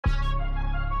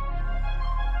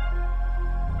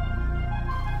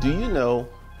Do you know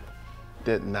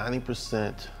that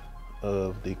 90%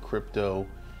 of the crypto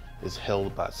is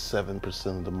held by 7%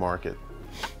 of the market?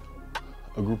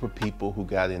 A group of people who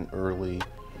got in early,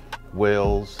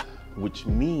 whales, which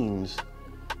means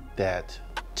that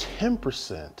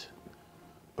 10%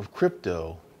 of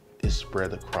crypto is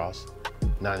spread across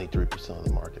 93% of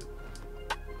the market.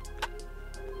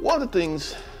 One of the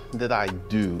things that I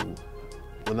do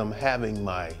when I'm having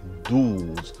my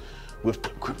duels with the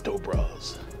crypto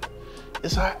bros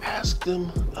is I ask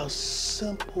them a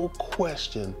simple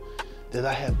question that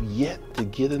I have yet to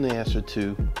get an answer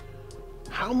to.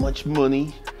 How much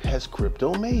money has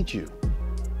crypto made you?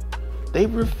 They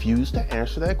refuse to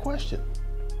answer that question.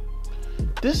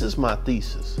 This is my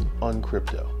thesis on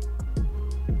crypto.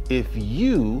 If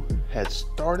you had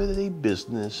started a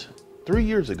business 3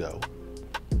 years ago,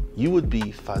 you would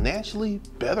be financially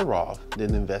better off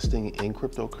than investing in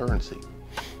cryptocurrency.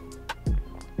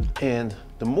 And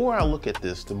the more I look at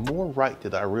this, the more right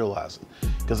that I realize it.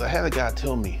 Because I had a guy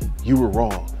tell me, you were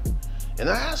wrong. And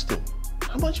I asked him,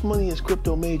 how much money has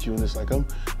crypto made you? And it's like, I'm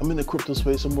in the crypto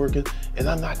space, I'm working, and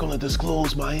I'm not gonna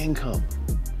disclose my income.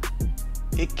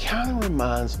 It kind of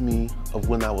reminds me of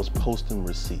when I was posting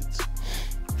receipts.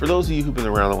 For those of you who've been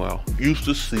around a while, you used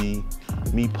to see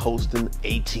me posting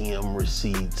ATM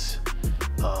receipts,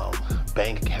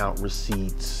 bank account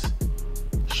receipts,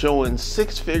 showing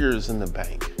 6 figures in the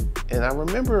bank. And I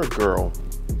remember a girl,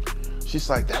 she's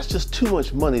like, that's just too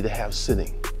much money to have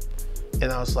sitting.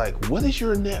 And I was like, what is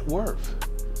your net worth?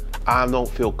 I don't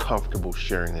feel comfortable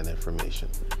sharing that information.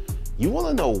 You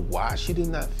wanna know why she did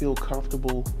not feel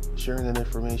comfortable sharing that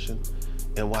information?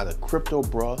 And why the crypto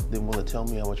bro didn't wanna tell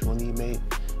me how much money he made?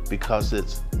 Because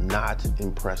it's not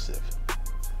impressive.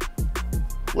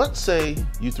 Let's say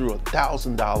you threw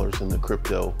 $1,000 in the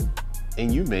crypto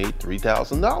and you made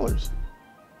 $3,000.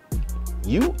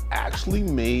 You actually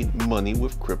made money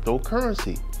with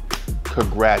cryptocurrency.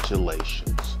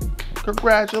 Congratulations.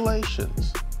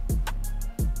 Congratulations.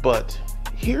 But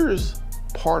here's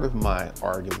part of my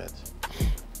argument.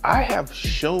 I have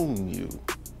shown you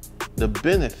the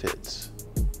benefits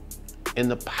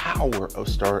and the power of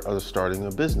starting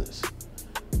a business.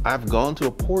 I've gone to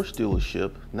a Porsche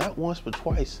dealership, not once but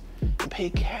twice, and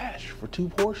paid cash for 2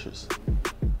 Porsches.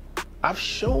 I've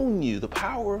shown you the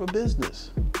power of a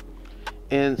business.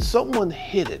 And someone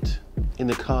hit it in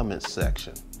the comments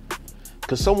section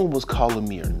because someone was calling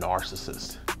me a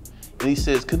narcissist. And he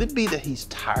says, could it be that he's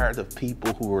tired of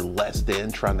people who are less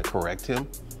than trying to correct him?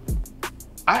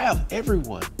 I have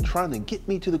everyone trying to get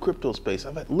me to the crypto space.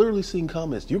 I've literally seen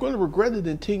comments, you're going to regret it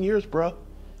in 10 years, bro.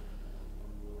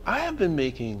 I have been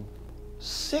making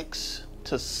 6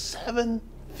 to 7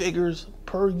 figures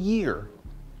per year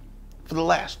for the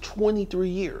last 23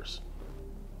 years.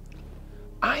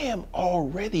 I am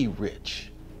already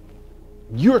rich.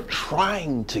 You're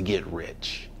trying to get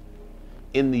rich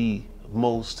in the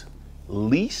most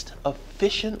least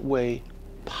efficient way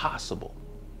possible.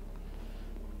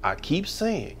 I keep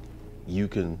saying you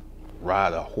can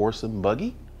ride a horse and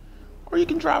buggy or you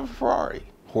can drive a Ferrari.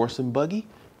 Horse and buggy,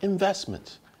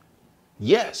 investments.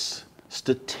 Yes,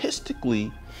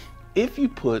 statistically, if you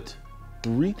put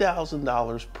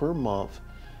 $3,000 per month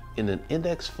in an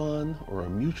index fund or a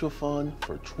mutual fund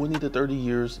for 20 to 30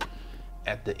 years,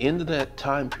 at the end of that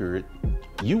time period,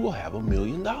 you will have $1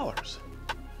 million.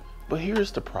 But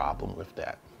here's the problem with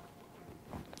that.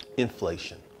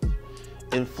 Inflation.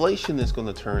 Inflation is going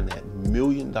to turn that $1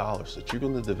 million that you're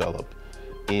going to develop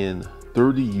in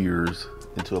 30 years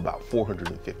into about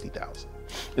 450,000.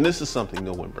 And this is something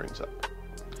no one brings up.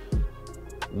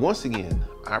 Once again,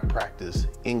 I practice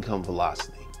income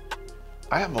velocity.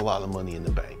 I have a lot of money in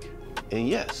the bank. And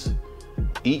yes,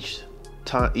 each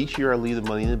year I leave the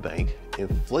money in the bank,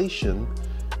 inflation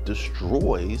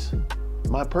destroys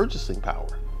my purchasing power.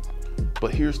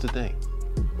 But here's the thing.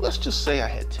 Let's just say I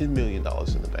had $10 million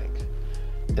in the bank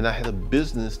and I had a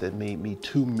business that made me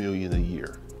 $2 million a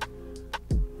year.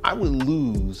 I would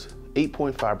lose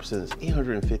 8.5%, is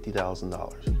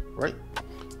 $850,000, right?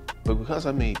 But because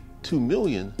I made $2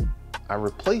 million, I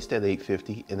replaced that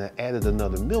 $850 and I added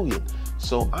another $1 million.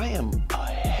 So I am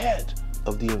ahead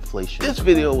of the inflation. This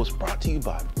video was brought to you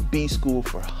by B School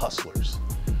for Hustlers.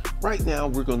 Right now,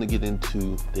 we're going to get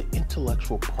into the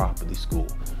intellectual property school.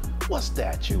 What's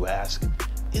that, you ask?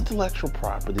 Intellectual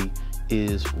property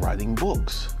is writing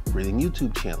books, creating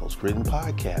YouTube channels, creating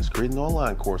podcasts, creating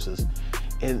online courses.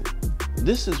 And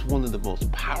this is one of the most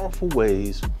powerful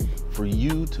ways for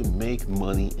you to make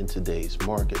money in today's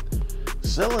market.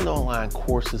 Selling online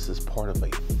courses is part of a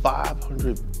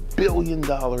 $500 billion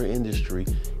industry,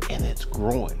 and it's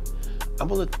growing. I'm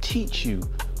going to teach you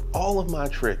all of my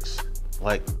tricks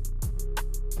Like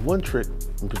one trick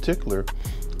in particular,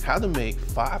 how to make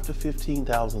 $5,000 to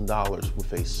 $15,000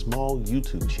 with a small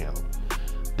YouTube channel.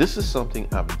 This is something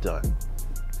I've done.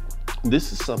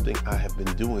 This is something I have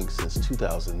been doing since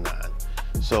 2009.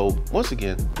 So once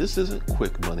again, this isn't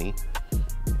quick money.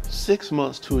 6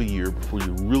 months to a year before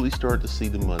you really start to see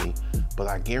the money. But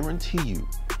I guarantee you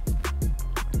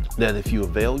that if you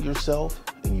avail yourself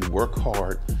and you work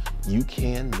hard, you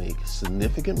can make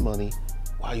significant money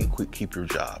while you keep your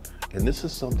job. And this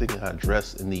is something I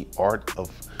address in the Art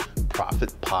of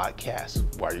Profit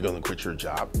podcast, why you're going to quit your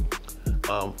job.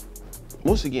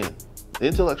 Once again, the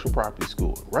Intellectual Property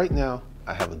School. Right now,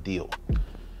 I have a deal.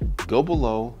 Go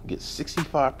below, get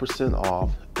 65%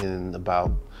 off. In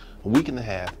about a week and a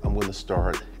half, I'm going to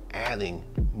start adding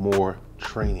more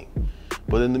training.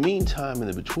 But in the meantime, in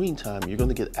the between time, you're going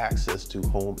to get access to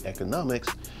home economics,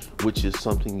 which is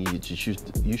something you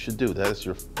should do. That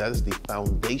is the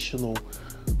foundational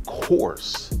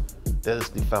course. That is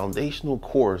the foundational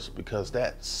course, because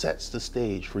that sets the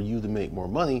stage for you to make more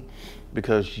money,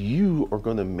 because you are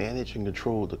going to manage and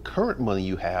control the current money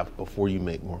you have before you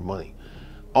make more money.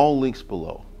 All links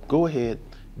below. Go ahead,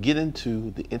 get into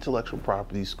the Intellectual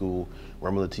Property School, where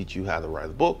I'm going to teach you how to write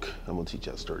a book. I'm going to teach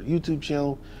you how to start a YouTube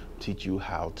channel, teach you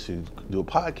how to do a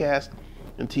podcast,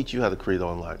 and teach you how to create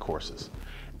online courses.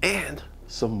 And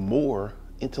some more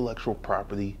intellectual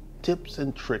property tips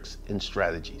and tricks and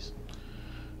strategies.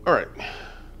 All right,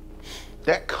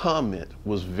 that comment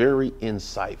was very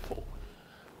insightful.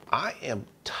 I am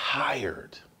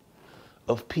tired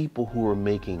of people who are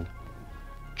making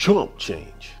chump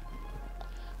change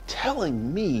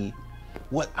telling me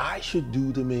what I should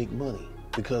do to make money,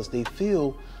 because they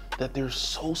feel that they're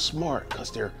so smart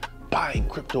because they're buying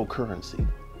cryptocurrency.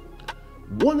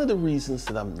 One of the reasons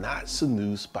that I'm not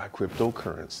seduced by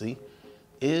cryptocurrency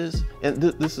is, and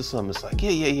this is something that's like,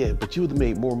 yeah, but you would have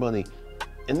made more money.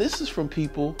 And this is from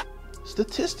people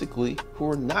statistically who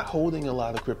are not holding a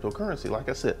lot of cryptocurrency. Like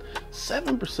I said,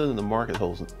 7% of the market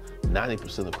holds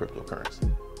 90% of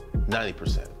cryptocurrency,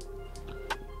 90%.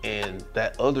 And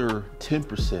that other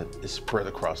 10% is spread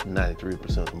across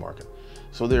 93% of the market.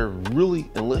 So they're really,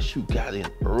 unless you got in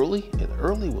early, and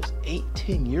early was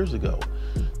 8-10 years ago,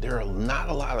 there are not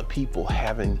a lot of people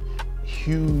having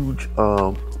huge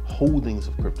holdings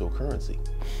of cryptocurrency.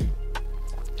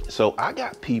 So I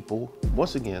got people,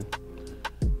 once again,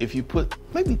 if you put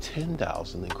maybe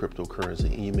 10,000 in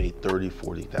cryptocurrency and you made 30,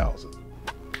 40,000,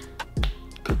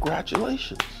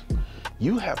 congratulations.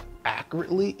 You have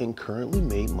accurately and currently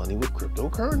made money with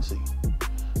cryptocurrency.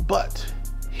 But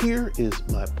here is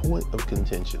my point of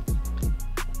contention.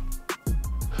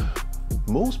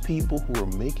 Most people who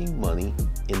are making money,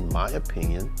 in my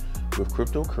opinion, with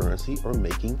cryptocurrency are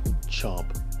making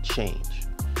chump change.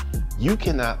 You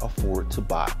cannot afford to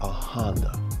buy a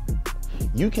Honda.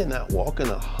 You cannot walk in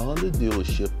a Honda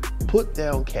dealership, put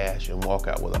down cash, and walk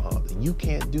out with a Honda. You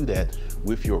can't do that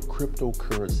with your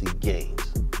cryptocurrency gains.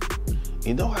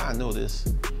 You know how I know this?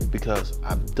 Because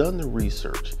I've done the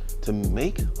research. To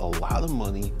make a lot of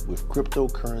money with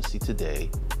cryptocurrency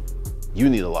today, you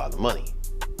need a lot of money.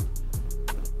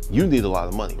 You need a lot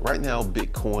of money. Right now,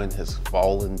 Bitcoin has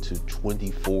fallen to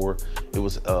 24. It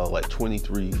was like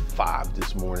 23.5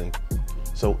 this morning.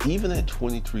 So even at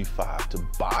 23.5, to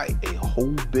buy a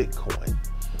whole Bitcoin,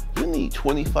 you need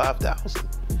 25,000.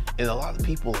 And a lot of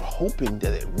people are hoping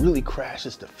that it really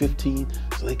crashes to 15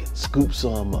 so they can scoop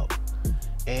some up.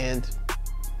 And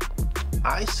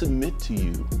I submit to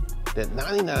you that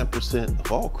 99%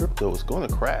 of all crypto is going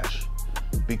to crash,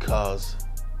 because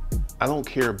I don't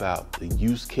care about the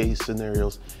use case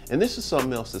scenarios. And this is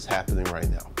something else that's happening right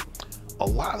now. A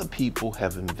lot of people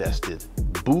have invested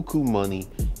buku money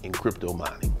in crypto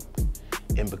mining.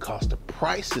 And because the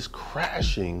price is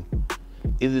crashing,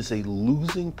 it is a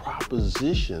losing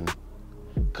proposition.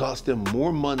 Cost them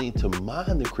more money to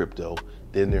mine the crypto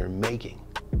than they're making.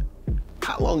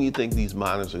 How long do you think these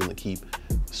miners are going to keep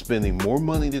spending more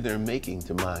money than they're making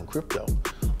to mine crypto?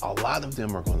 A lot of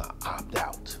them are going to opt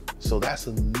out. So that's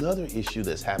another issue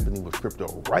that's happening with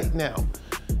crypto right now.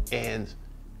 And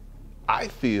I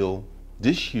feel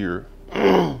this year,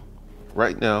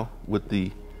 right now, with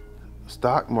the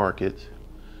stock market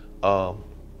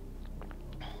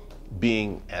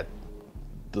being at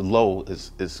the low,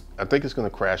 I think it's going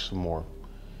to crash some more.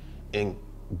 And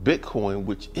Bitcoin,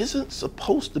 which isn't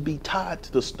supposed to be tied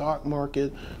to the stock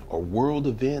market or world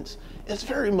events, it's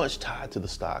very much tied to the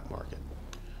stock market.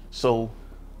 So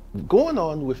going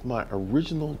on with my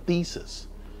original thesis,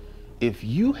 if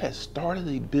you had started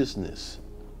a business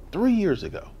 3 years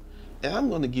ago, and I'm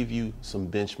going to give you some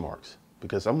benchmarks.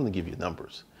 because I'm going to give you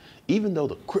numbers. Even though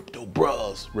the crypto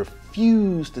bros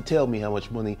refuse to tell me how much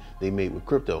money they made with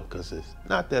crypto because it's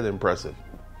not that impressive.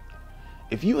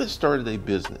 If you had started a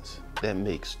business that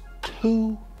makes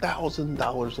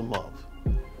 $2,000 a month,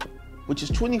 which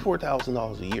is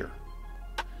 $24,000 a year,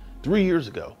 3 years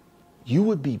ago, you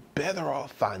would be better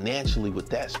off financially with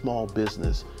that small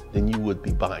business than you would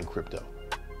be buying crypto.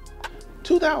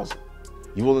 2,000.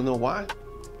 You want to know why?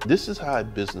 This is how a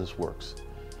business works.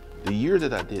 The year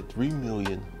that I did 3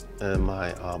 million and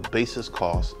my basis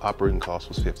cost, operating cost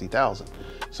was 50,000.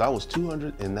 So I was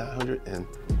 $200,000 and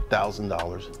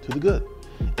 $900,000 to the good.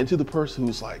 And to the person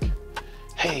who's like,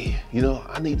 hey, you know,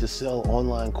 I need to sell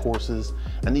online courses.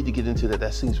 I need to get into that.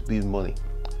 That seems to be the money.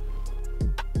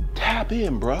 Tap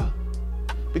in, bruh.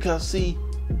 Because see,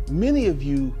 many of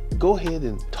you go ahead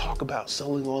and talk about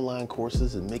selling online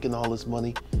courses and making all this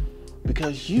money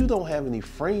because you don't have any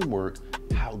framework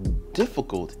how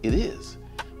difficult it is.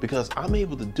 Because I'm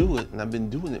able to do it, and I've been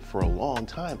doing it for a long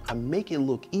time. I make it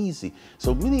look easy.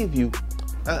 So many of you,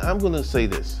 I'm gonna say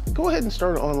this, go ahead and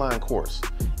start an online course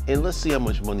and let's see how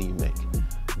much money you make.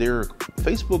 There are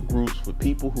Facebook groups with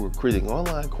people who are creating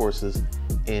online courses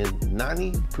and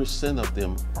 90% of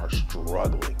them are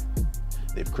struggling.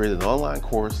 They've created an online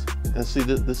course, and see,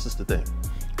 this is the thing.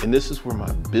 And this is where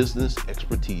my business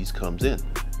expertise comes in.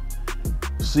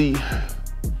 See,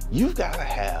 you've gotta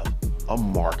have a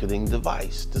marketing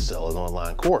device to sell an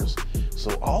online course.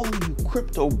 So all of you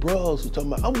crypto bros who are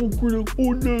talking about, I'm gonna create an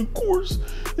online course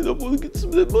and I'm gonna get some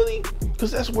of that money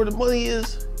because that's where the money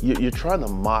is. You're trying to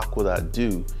mock what I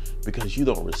do because you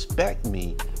don't respect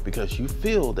me, because you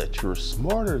feel that you're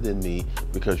smarter than me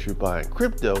because you're buying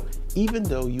crypto, even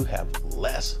though you have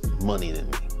less money than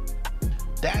me.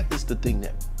 That is the thing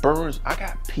that burns. I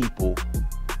got people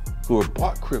who have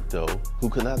bought crypto who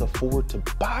cannot afford to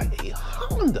buy a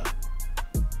Honda,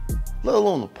 let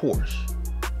alone a Porsche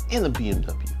and a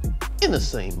BMW in the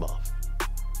same month,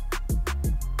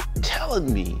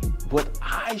 telling me what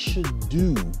I should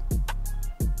do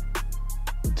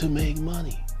to make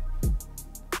money.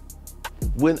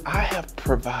 When I have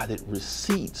provided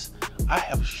receipts, I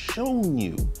have shown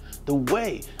you the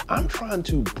way. I'm trying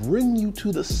to bring you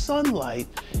to the sunlight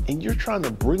and you're trying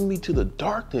to bring me to the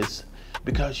darkness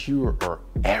because you are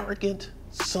arrogant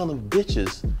son of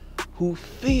bitches who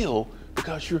feel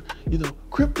because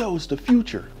crypto is the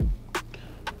future.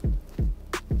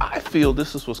 I feel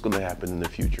this is what's going to happen in the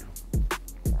future.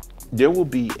 There will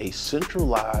be a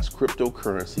centralized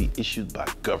cryptocurrency issued by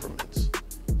governments.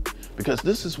 Because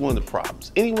this is one of the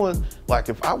problems. Anyone, like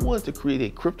if I wanted to create a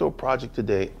crypto project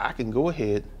today, I can go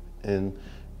ahead and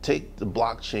take the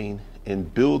blockchain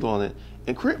and build on it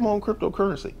and create my own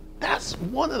cryptocurrency. That's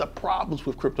one of the problems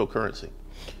with cryptocurrency.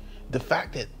 The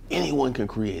fact that anyone can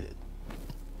create it.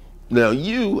 Now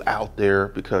you out there,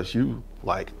 because you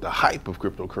like the hype of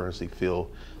cryptocurrency, feel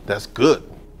that's good.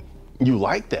 You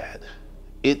like that.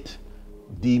 It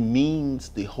demeans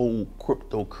the whole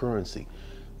cryptocurrency.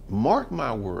 Mark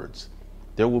my words,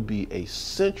 there will be a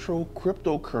central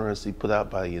cryptocurrency put out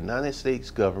by the United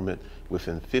States government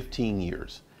within 15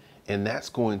 years. And that's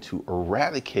going to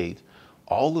eradicate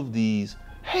all of these,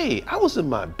 hey, I was in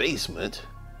my basement.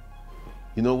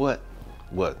 You know what?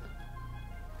 What?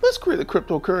 Let's create a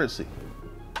cryptocurrency.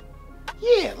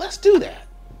 Yeah, let's do that.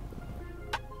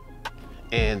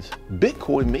 And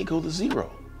Bitcoin may go to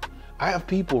zero. I have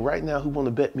people right now who want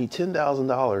to bet me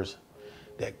 $10,000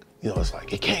 that, it's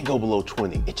like, it can't go below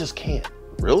 20. It just can't.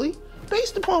 Really?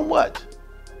 Based upon what?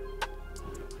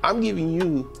 I'm giving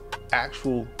you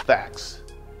actual facts.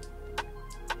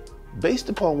 Based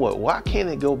upon what? Why can't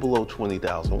it go below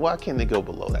 20,000? Why can't it go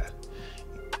below that?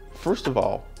 First of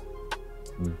all,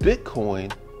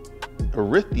 Bitcoin,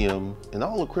 Ethereum, and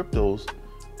all the cryptos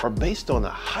are based on a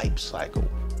hype cycle.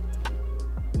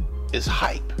 It's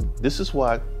hype. This is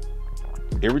why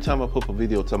every time I put up a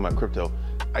video talking about crypto,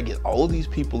 I get all of these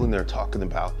people in there talking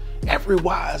about every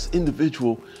wise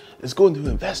individual is going to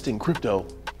invest in crypto.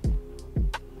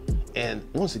 And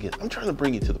once again, I'm trying to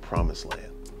bring you to the promised land.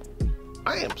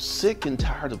 I am sick and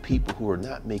tired of people who are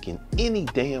not making any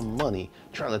damn money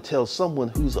trying to tell someone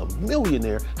who's a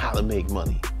millionaire how to make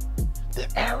money.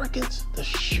 The arrogance, the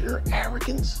sheer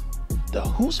arrogance, the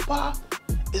chutzpah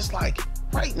is like,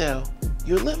 right now,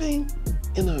 you're living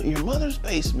in your mother's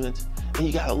basement and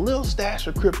you got a little stash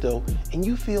of crypto and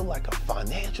you feel like a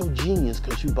financial genius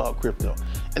because you bought crypto.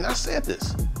 And I said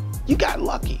this, you got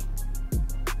lucky.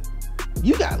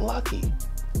 You got lucky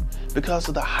because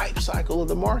of the hype cycle of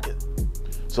the market.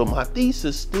 So my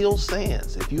thesis still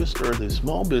stands. If you started a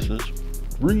small business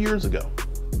 3 years ago,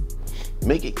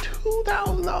 making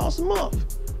 $2,000 a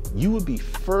month, you would be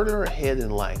further ahead in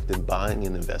life than buying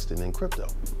and investing in crypto.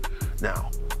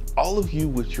 Now, all of you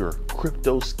with your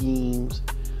crypto schemes,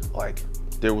 like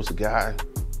there was a guy,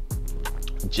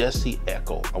 Jesse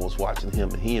Echo, I was watching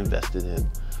him, and he invested in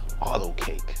auto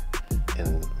cake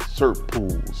and cert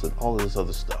pools and all of this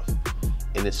other stuff.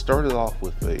 And it started off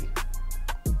with a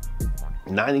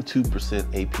 92%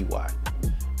 APY.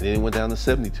 And then it went down to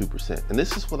 72%. And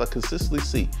this is what I consistently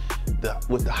see.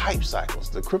 With the hype cycles,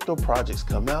 the crypto projects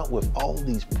come out with all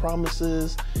these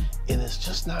promises, and it's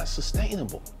just not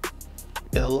sustainable.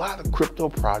 And a lot of crypto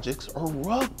projects are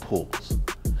rug pulls.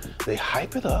 They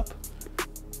hype it up,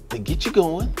 they get you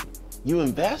going, you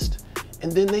invest,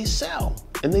 and then they sell.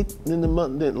 And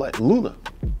then like Luna,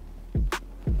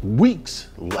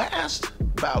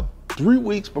 about 3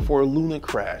 weeks before Luna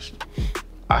crashed,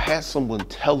 I had someone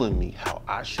telling me how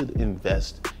I should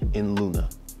invest in Luna.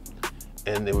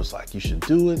 And it was like, you should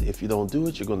do it. If you don't do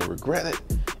it, you're going to regret it.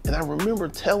 And I remember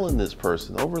telling this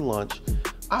person over lunch,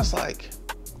 I was like,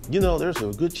 there's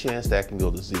a good chance that can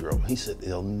go to zero. He said,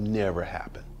 it'll never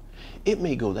happen. It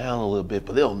may go down a little bit,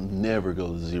 but it'll never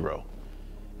go to zero.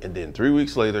 And then 3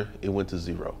 weeks later, it went to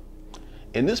zero.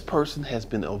 And this person has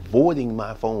been avoiding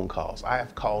my phone calls. I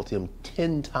have called him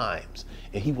 10 times,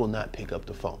 and he will not pick up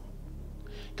the phone.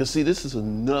 Because see, this is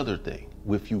another thing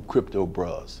with you crypto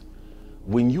bros.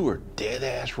 When you are dead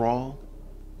ass wrong,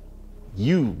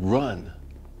 you run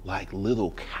like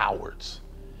little cowards.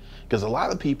 Because a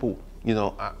lot of people,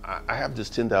 I have this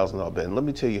 $10,000 bet, and let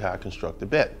me tell you how I construct the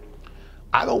bet.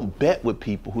 I don't bet with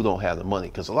people who don't have the money,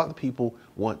 because a lot of people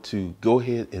want to go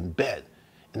ahead and bet,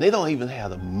 and they don't even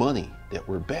have the money that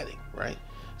we're betting, right?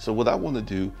 So what I want to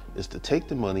do is to take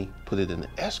the money, put it in an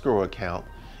escrow account,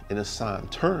 and assign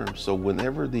terms. So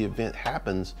whenever the event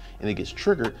happens and it gets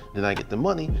triggered, then I get the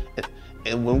money.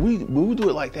 And when we do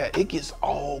it like that, it gets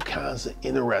all kinds of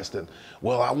interesting.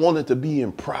 Well, I want it to be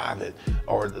in private,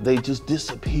 or they just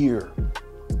disappear.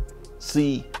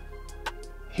 See,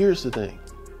 here's the thing.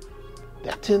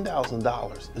 That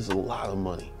 $10,000 is a lot of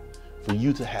money for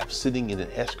you to have sitting in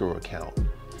an escrow account.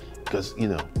 Because,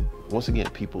 once again,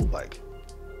 people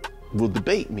will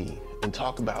debate me and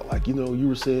talk about you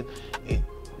were saying,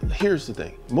 here's the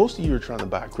thing. Most of you are trying to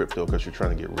buy crypto because you're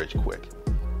trying to get rich quick.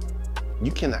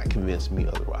 You cannot convince me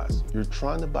otherwise. You're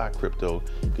trying to buy crypto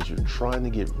because you're trying to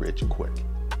get rich quick.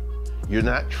 You're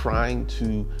not trying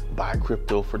to buy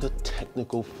crypto for the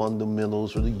technical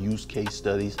fundamentals or the use case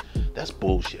studies. That's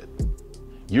bullshit.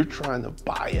 You're trying to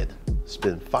buy it,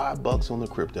 spend $5 on the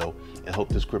crypto, and hope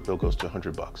this crypto goes to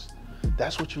 $100.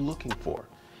 That's what you're looking for.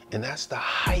 And that's the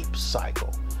hype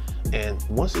cycle. And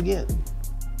once again,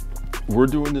 we're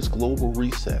doing this global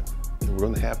reset, and we're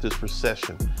going to have this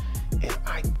recession. And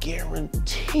I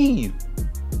guarantee you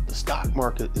the stock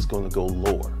market is going to go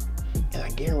lower. And I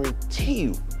guarantee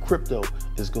you crypto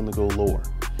is going to go lower.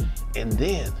 And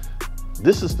then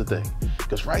this is the thing,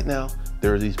 because right now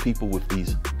there are these people with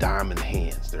these diamond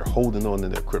hands. They're holding on to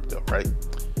their crypto, right?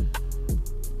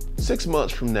 6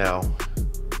 months from now,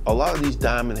 a lot of these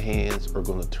diamond hands are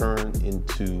going to turn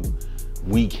into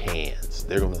weak hands.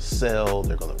 They're going to sell,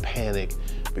 they're going to panic,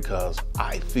 because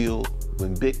I feel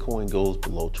when Bitcoin goes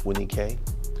below 20K,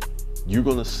 you're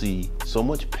going to see so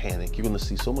much panic. You're going to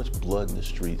see so much blood in the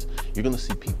streets. You're going to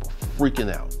see people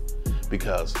freaking out,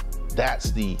 because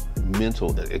that's the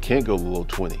mental that it can't go below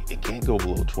 20. It can't go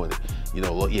below 20.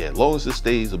 As long as it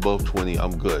stays above 20,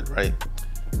 I'm good, right?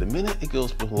 The minute it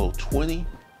goes below 20,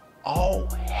 all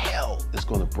hell is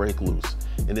going to break loose,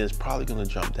 and then it's probably going to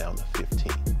jump down to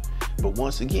 15. But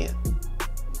once again,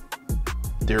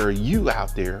 there are you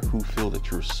out there who feel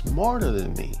that you're smarter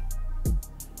than me,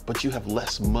 but you have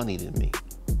less money than me.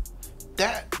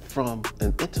 That, from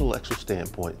an intellectual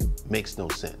standpoint, makes no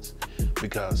sense.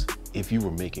 Because if you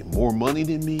were making more money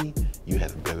than me, you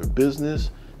had a better business,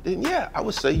 then yeah, I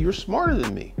would say you're smarter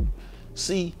than me.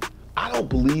 See, I don't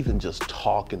believe in just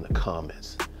talk in the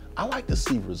comments. I like to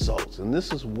see results. And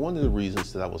this is one of the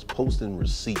reasons that I was posting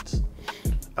receipts.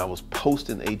 I was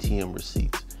posting ATM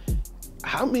receipts.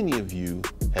 How many of you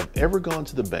have ever gone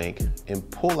to the bank and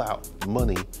pull out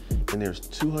money and there's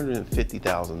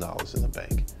 $250,000 in the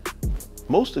bank?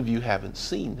 Most of you haven't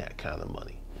seen that kind of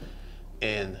money.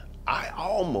 And I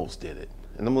almost did it.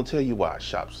 And I'm going to tell you why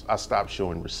I stopped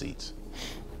showing receipts.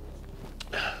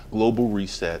 Global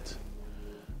reset,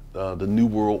 the New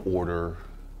World Order,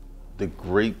 the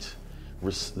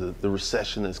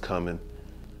recession is coming.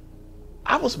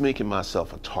 I was making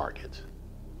myself a target.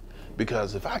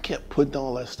 Because if I kept putting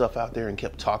all that stuff out there and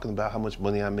kept talking about how much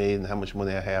money I made and how much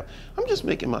money I have, I'm just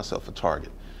making myself a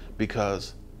target.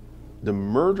 Because the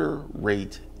murder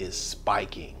rate is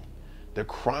spiking. The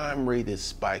crime rate is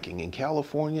spiking. In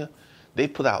California, they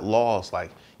put out laws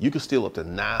like you can steal up to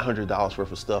 $900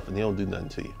 worth of stuff and they don't do nothing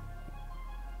to you.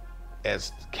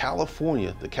 As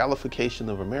California, the Calification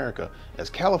of America, as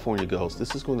California goes,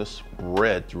 this is going to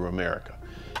spread through America.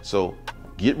 So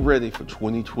get ready for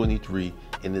 2023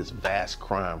 in this vast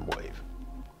crime wave.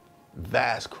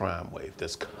 Vast crime wave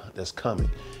that's coming.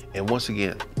 And once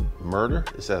again, murder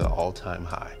is at an all-time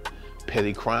high.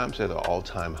 Petty crimes at an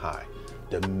all-time high.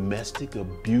 Domestic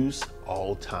abuse,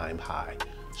 all-time high.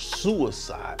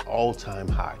 Suicide, all-time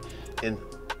high. And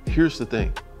here's the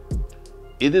thing.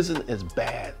 It isn't as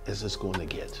bad as it's going to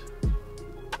get.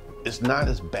 It's not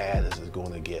as bad as it's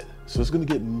going to get. So it's going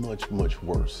to get much, much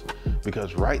worse.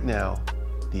 Because right now,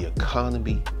 the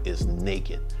economy is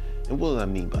naked. And what do I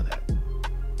mean by that?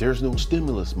 There's no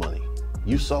stimulus money.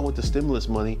 You saw with the stimulus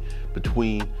money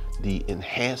between the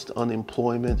enhanced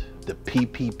unemployment, the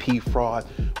PPP fraud,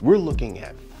 we're looking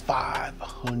at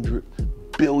 $500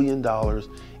 billion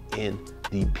in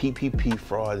the PPP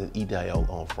fraud and EIDL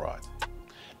loan fraud.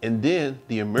 And then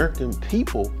the American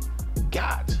people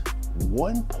got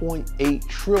 1.8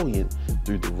 trillion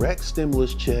through direct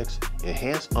stimulus checks,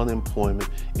 enhanced unemployment,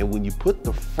 and when you put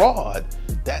the fraud,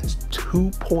 that's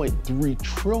 $2.3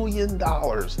 trillion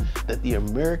that the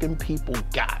American people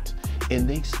got. And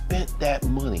they spent that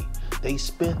money. They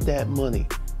spent that money.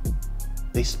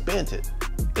 They spent it.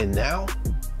 And now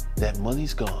that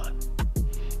money's gone.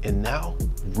 And now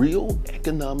real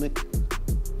economic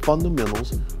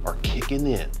fundamentals are kicking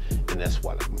in. And that's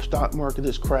why the stock market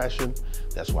is crashing.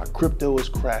 That's why crypto is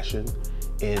crashing.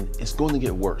 And it's going to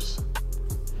get worse.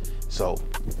 So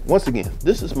once again,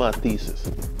 this is my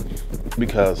thesis.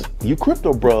 Because you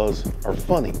crypto bros are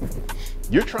funny.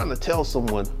 You're trying to tell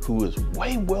someone who is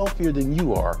way wealthier than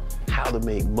you are how to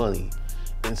make money.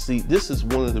 And see, this is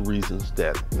one of the reasons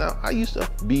that, now I used to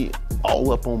be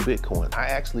all up on Bitcoin. I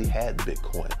actually had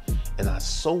Bitcoin and I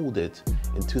sold it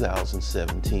in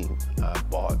 2017. I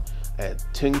had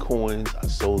 10 coins, I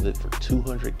sold it for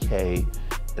 200K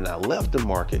and I left the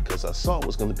market because I saw it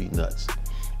was going to be nuts.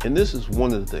 And this is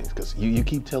one of the things, because you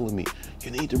keep telling me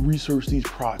you need to research these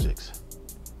projects.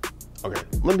 Okay,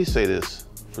 let me say this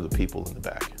for the people in the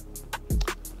back.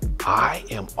 I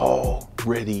am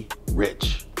already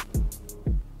rich.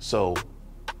 So,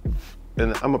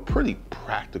 and I'm a pretty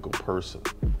practical person.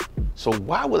 So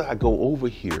why would I go over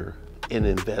here and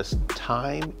invest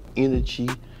time, energy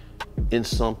in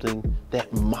something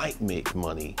that might make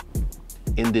money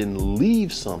and then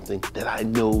leave something that I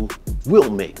know will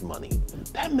make money?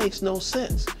 That makes no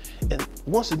sense. And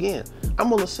once again, I'm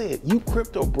gonna say it, you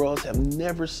crypto bros have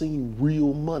never seen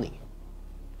real money.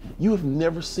 You have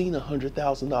never seen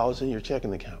 $100,000 in your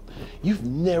checking account. You've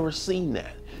never seen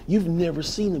that. You've never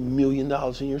seen $1 million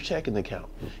in your checking account.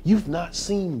 You've not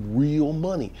seen real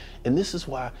money. And this is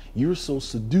why you're so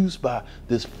seduced by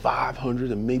this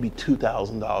 $500 and maybe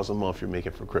 $2,000 a month you're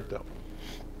making for crypto.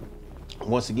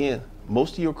 Once again,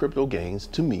 most of your crypto gains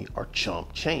to me are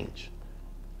chump change.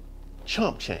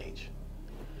 Chump change.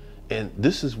 And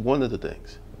this is one of the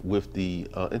things with the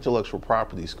intellectual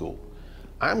property school.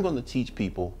 I'm going to teach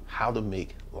people how to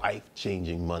make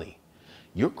life-changing money.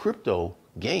 Your crypto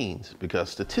gains,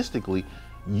 because statistically,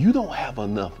 you don't have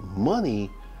enough money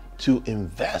to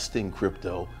invest in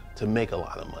crypto to make a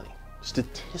lot of money.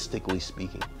 Statistically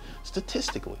speaking,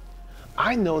 statistically.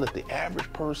 I know that the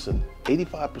average person,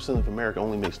 85% of America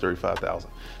only makes $35,000.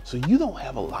 So you don't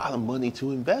have a lot of money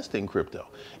to invest in crypto.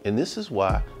 And this is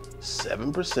why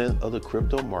 7% of the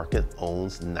crypto market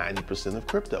owns 90% of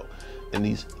crypto. And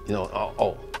these,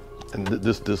 and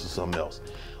this is something else.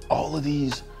 All of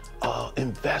these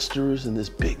investors and this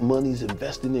big money's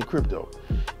investing in crypto.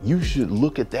 You should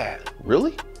look at that.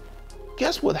 Really?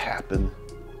 Guess what happened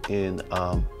in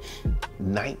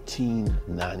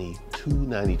 1992,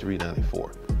 93,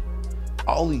 94?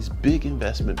 All these big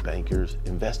investment bankers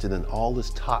invested in all this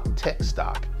top tech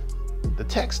stock. The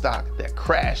tech stock that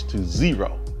crashed to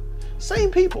zero.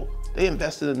 Same people, they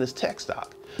invested in this tech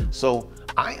stock. So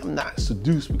I am not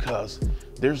seduced because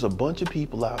there's a bunch of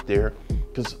people out there,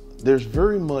 because there's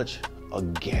very much a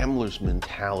gambler's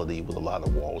mentality with a lot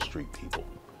of Wall Street people.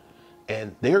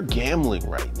 And they're gambling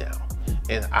right now.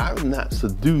 And I'm not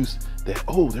seduced that,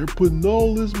 oh, they're putting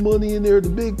all this money in there, the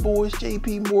big boys,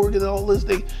 JP Morgan, all this,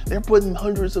 they're putting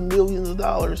hundreds of millions of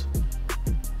dollars.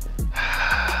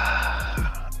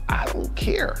 I don't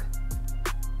care.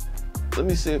 Let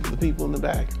me say it for the people in the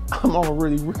back. I'm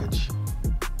already rich.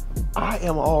 I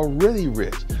am already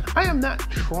rich. I am not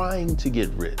trying to get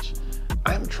rich.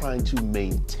 I'm trying to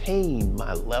maintain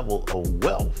my level of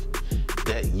wealth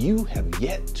that you have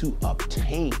yet to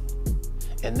obtain.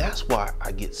 And that's why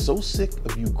I get so sick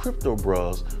of you crypto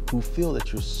bros who feel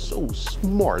that you're so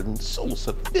smart and so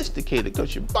sophisticated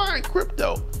because you're buying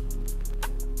crypto.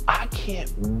 I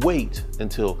can't wait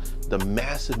until the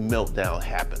massive meltdown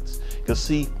happens. Because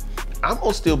see, I'm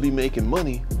gonna still be making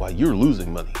money while you're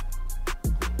losing money.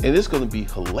 And it's gonna be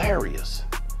hilarious.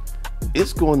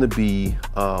 It's going to be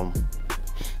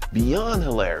beyond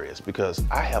hilarious because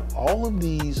I have all of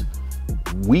these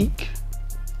weak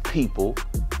people,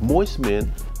 moist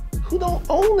men, who don't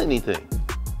own anything.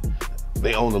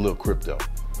 They own a little crypto.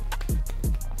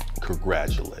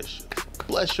 Congratulations.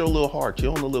 Bless your little heart, you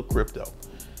own a little crypto.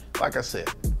 Like I said,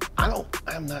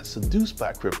 I'm not seduced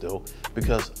by crypto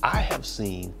because I have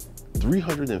seen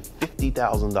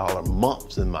 $350,000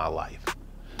 months in my life.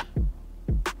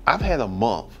 I've had a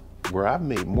month where I've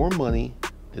made more money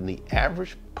than the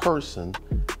average person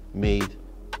made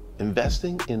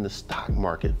investing in the stock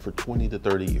market for 20 to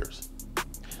 30 years.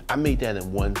 I made that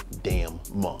in one damn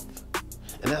month.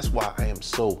 And that's why I am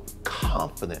so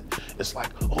confident. It's like,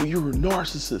 oh, you're a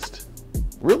narcissist.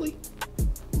 Really?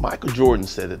 Michael Jordan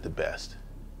said it the best.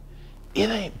 It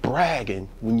ain't bragging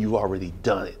when you've already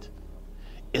done it.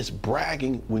 It's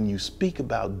bragging when you speak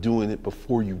about doing it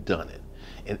before you've done it.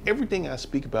 And everything I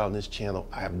speak about on this channel,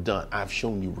 I have done. I've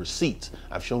shown you receipts.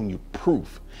 I've shown you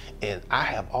proof. And I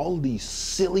have all these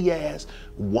silly ass,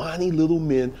 whiny little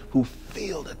men who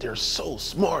feel that they're so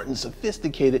smart and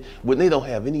sophisticated when they don't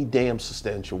have any damn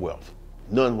substantial wealth.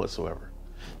 None whatsoever.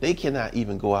 They cannot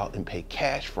even go out and pay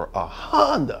cash for a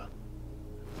Honda.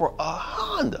 For a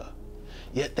Honda.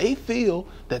 Yet they feel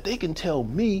that they can tell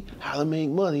me how to make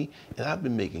money, and I've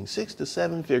been making 6 to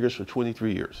 7 figures for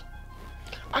 23 years.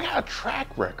 I got a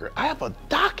track record. I have a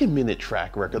documented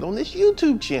track record on this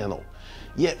YouTube channel.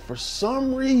 Yet for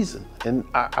some reason, and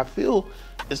I feel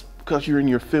it's because you're in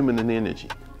your feminine energy.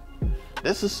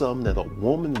 This is something that a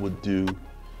woman would do.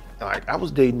 Like, I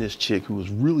was dating this chick who was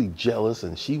really jealous,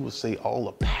 and she would say all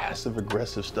the passive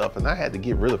aggressive stuff, and I had to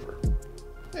get rid of her.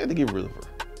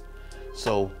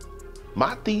 So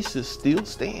my thesis still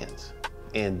stands,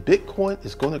 and Bitcoin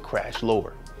is going to crash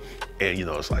lower. And you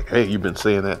know, it's like, hey, you've been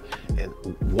saying that. And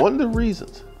one of the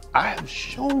reasons I have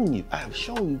shown you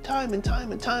time and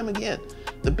time again,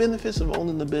 the benefits of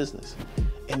owning the business.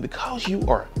 And because you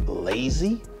are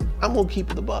lazy, I'm gonna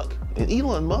keep it a buck. And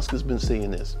Elon Musk has been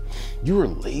saying this. You are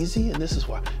lazy, and this is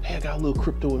why, hey, I got a little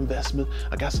crypto investment.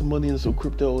 I got some money in some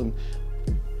crypto, and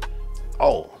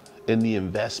and the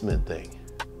investment thing.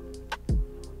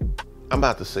 I'm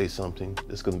about to say something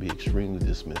that's gonna be extremely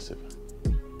dismissive.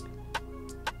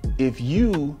 If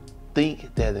you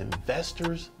think that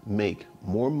investors make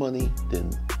more money than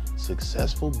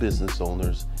successful business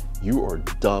owners, you are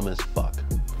dumb as fuck.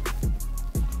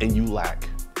 And you lack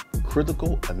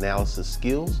critical analysis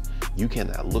skills. You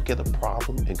cannot look at a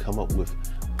problem and come up with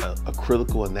a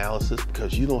critical analysis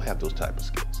because you don't have those type of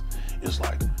skills. It's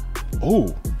like,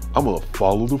 oh, I'm gonna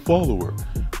follow the follower.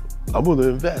 I'm gonna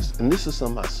invest. And this is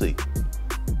something I see.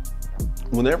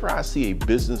 Whenever I see a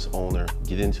business owner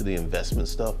get into the investment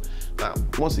stuff, now,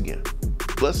 once again,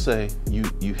 let's say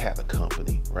you had a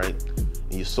company, right?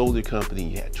 And you sold your company,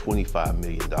 you had $25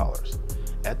 million.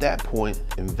 At that point,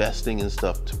 investing in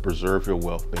stuff to preserve your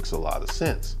wealth makes a lot of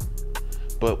sense.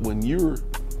 But when you're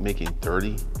making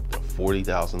 $30,000 to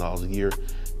 $40,000 a year,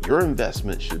 your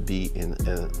investment should be in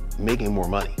making more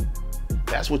money.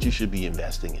 That's what you should be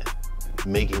investing in,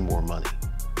 making more money.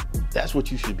 That's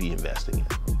what you should be investing in.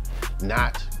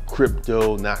 Not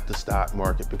crypto, not the stock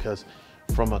market, because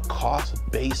from a cost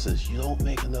basis, you don't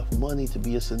make enough money to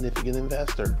be a significant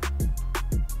investor.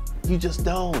 You just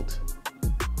don't.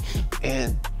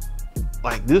 And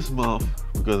like this month,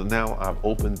 because now I've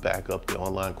opened back up the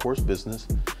online course business,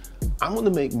 I'm gonna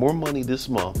make more money this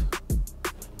month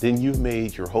than you've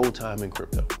made your whole time in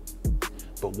crypto.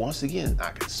 But once again,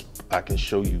 I can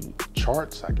show you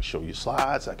charts, I can show you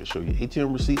slides, I can show you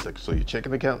ATM receipts, I can show you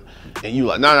checking account, and you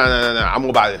like, no, I'm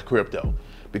gonna buy this crypto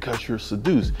because you're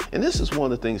seduced. And this is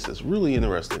one of the things that's really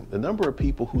interesting. The number of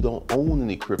people who don't own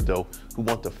any crypto who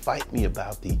want to fight me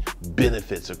about the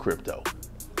benefits of crypto.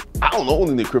 I don't own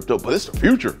any crypto, but it's the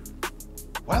future.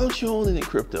 Why don't you own any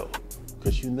crypto?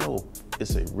 Because you know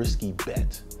it's a risky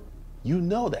bet. You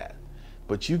know that,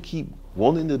 but you keep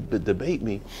wanting to debate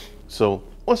me. So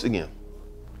once again,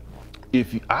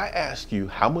 if I ask you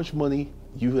how much money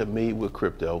you have made with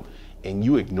crypto and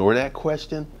you ignore that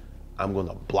question, I'm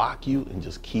gonna block you and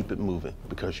just keep it moving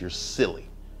because you're silly.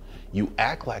 You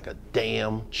act like a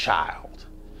damn child.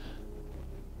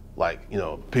 Like, you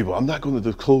know, people, I'm not gonna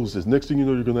disclose this. Next thing you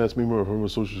know, you're gonna ask me more for my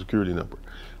social security number.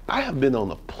 I have been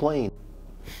on a plane.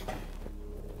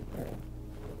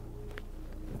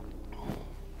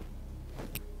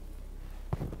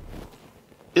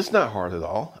 It's not hard at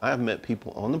all. I have met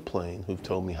people on the plane who've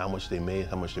told me how much they made,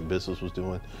 how much their business was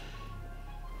doing.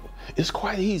 It's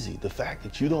quite easy. The fact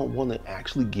that you don't want to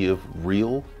actually give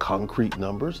real concrete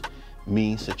numbers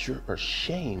means that you're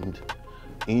ashamed,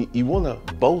 and you want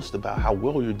to boast about how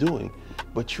well you're doing,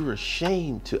 but you're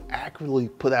ashamed to accurately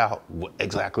put out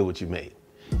exactly what you made.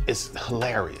 It's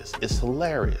hilarious. It's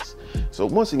hilarious. So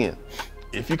once again,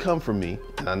 if you come from me,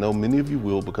 and I know many of you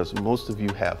will, because most of you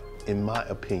have, in my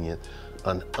opinion,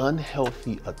 an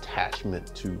unhealthy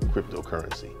attachment to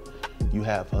cryptocurrency. You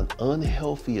have an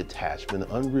unhealthy attachment,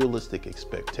 unrealistic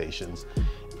expectations,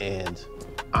 and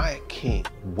I can't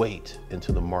wait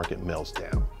until the market melts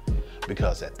down,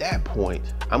 because at that point,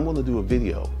 I'm going to do a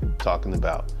video talking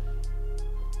about,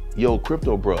 yo,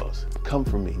 crypto bros, come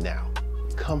for me now.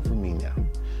 Come for me now.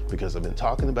 Because I've been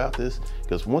talking about this,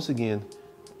 because once again,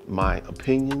 my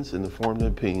opinions and informed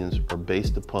opinions are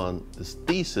based upon this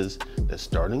thesis that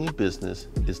starting a business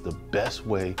is the best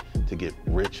way to get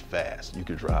rich fast. You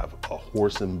could drive a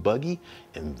horse and buggy,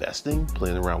 investing,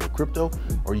 playing around with crypto,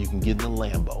 or you can get in a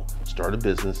Lambo, start a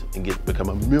business, and become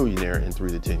a millionaire in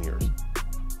 3 to 10 years.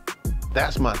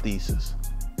 That's my thesis.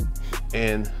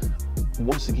 And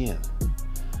once again,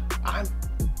 I'm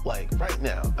like right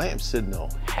now, I am sitting on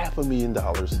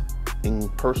 $500,000 in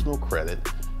personal credit,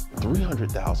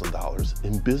 $300,000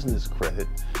 in business credit.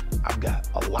 I've got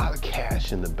a lot of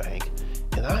cash in the bank,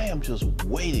 and I am just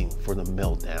waiting for the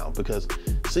meltdown. Because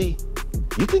see,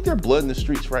 you think there's blood in the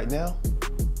streets right now?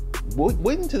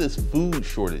 Wait until this food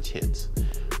shortage hits.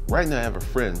 Right now I have a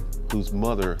friend whose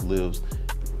mother lives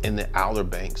in the Outer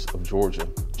Banks of Georgia.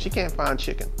 She can't find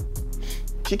chicken.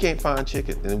 She can't find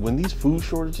chicken. And when these food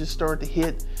shortages start to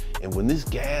hit, and when this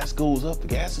gas goes up, the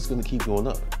gas is going to keep going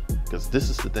up. Because this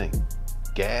is the thing.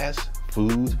 Gas,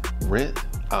 food, rent.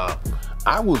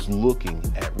 I was looking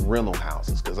at rental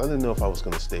houses because I didn't know if I was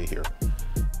going to stay here.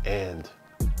 And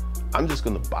I'm just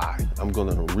going to buy. I'm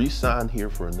going to re-sign here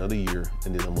for another year,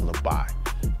 and then I'm going to buy.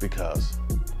 Because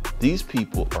these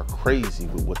people are crazy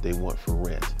with what they want for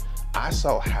rent. I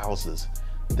saw houses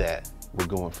that were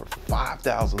going for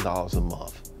 $5,000 a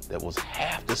month that was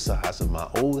half the size of my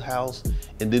old house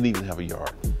and didn't even have a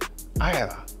yard. I had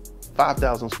a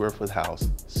 5,000 square foot house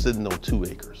sitting on 2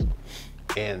 acres.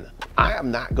 And I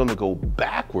am not gonna go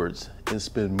backwards and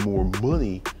spend more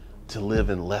money to live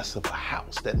in less of a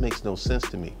house. That makes no sense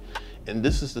to me. And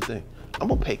this is the thing, I'm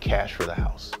gonna pay cash for the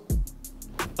house.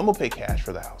 I'm gonna pay cash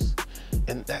for the house.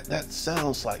 And that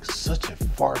sounds like such a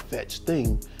far-fetched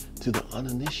thing to the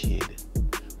uninitiated.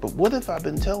 But what if I've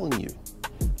been telling you,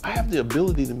 I have the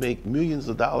ability to make millions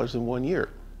of dollars in 1 year.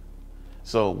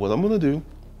 So what I'm gonna do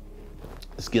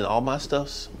is get all my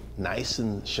stuff nice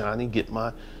and shiny, get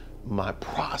my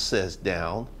process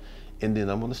down, and then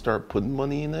I'm gonna start putting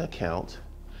money in the account.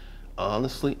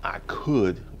 Honestly, I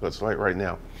could, because like right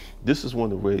now, this is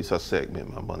one of the ways I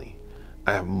segment my money.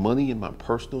 I have money in my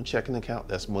personal checking account.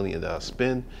 That's money that I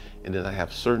spend. And then I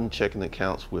have certain checking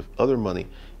accounts with other money.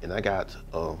 And I got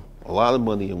a lot of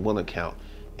money in one account.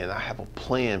 And I have a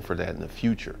plan for that in the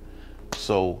future.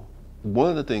 So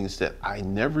one of the things that I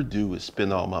never do is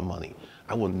spend all my money.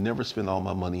 I will never spend all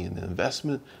my money in an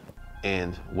investment.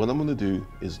 And what I'm going to do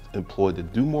is employ the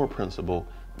do more principle,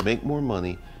 make more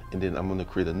money. And then I'm going to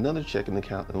create another checking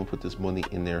account. And I'm going to put this money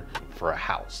in there for a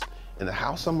house. And the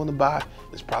house I'm gonna buy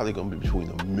is probably gonna be between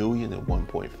 $1 million and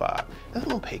 1.5. And I'm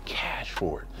gonna pay cash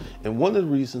for it. And one of the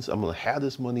reasons I'm gonna have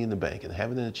this money in the bank and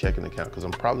have it in a checking account, because I'm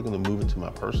probably gonna move it to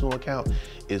my personal account,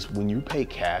 is when you pay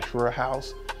cash for a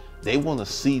house, they wanna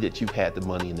see that you've had the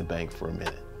money in the bank for a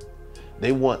minute.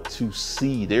 They want to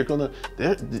see,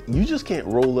 you just can't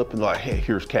roll up and like, hey,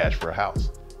 here's cash for a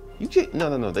house.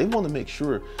 No. They wanna make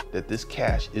sure that this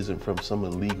cash isn't from some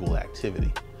illegal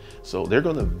activity. So they're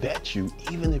gonna vet you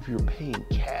even if you're paying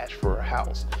cash for a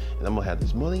house. And I'm gonna have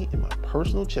this money in my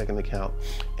personal checking account,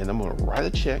 and I'm gonna write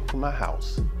a check for my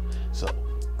house. So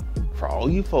for all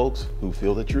you folks who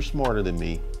feel that you're smarter than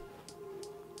me,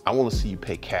 I wanna see you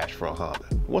pay cash for a Honda.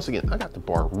 Once again, I got the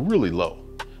bar really low.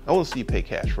 I wanna see you pay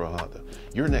cash for a Honda.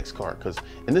 Your next car,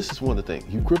 and this is one of the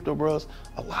things, you crypto bros,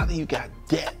 a lot of you got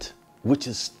debt, which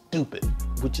is stupid,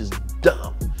 which is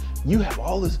dumb. You have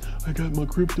all this, I got my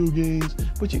crypto gains,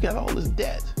 but you got all this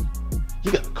debt.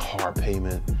 You got a car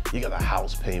payment, you got a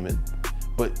house payment.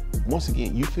 But once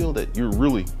again, you feel that you're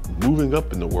really moving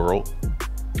up in the world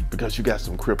because you got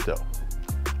some crypto.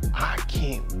 I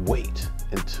can't wait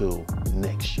until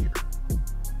next year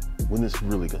when it's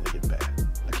really gonna get bad.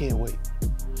 I can't wait.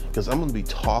 Because I'm gonna be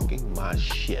talking my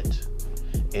shit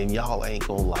and y'all ain't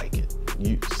gonna like it.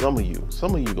 Some of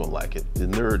you gonna like it. The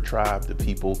nerd tribe, the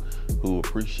people who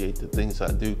appreciate the things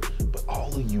I do. But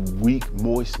all of you weak,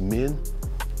 moist men,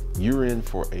 you're in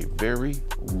for a very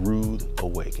rude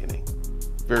awakening.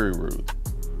 Very rude.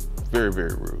 Very,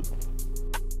 very rude.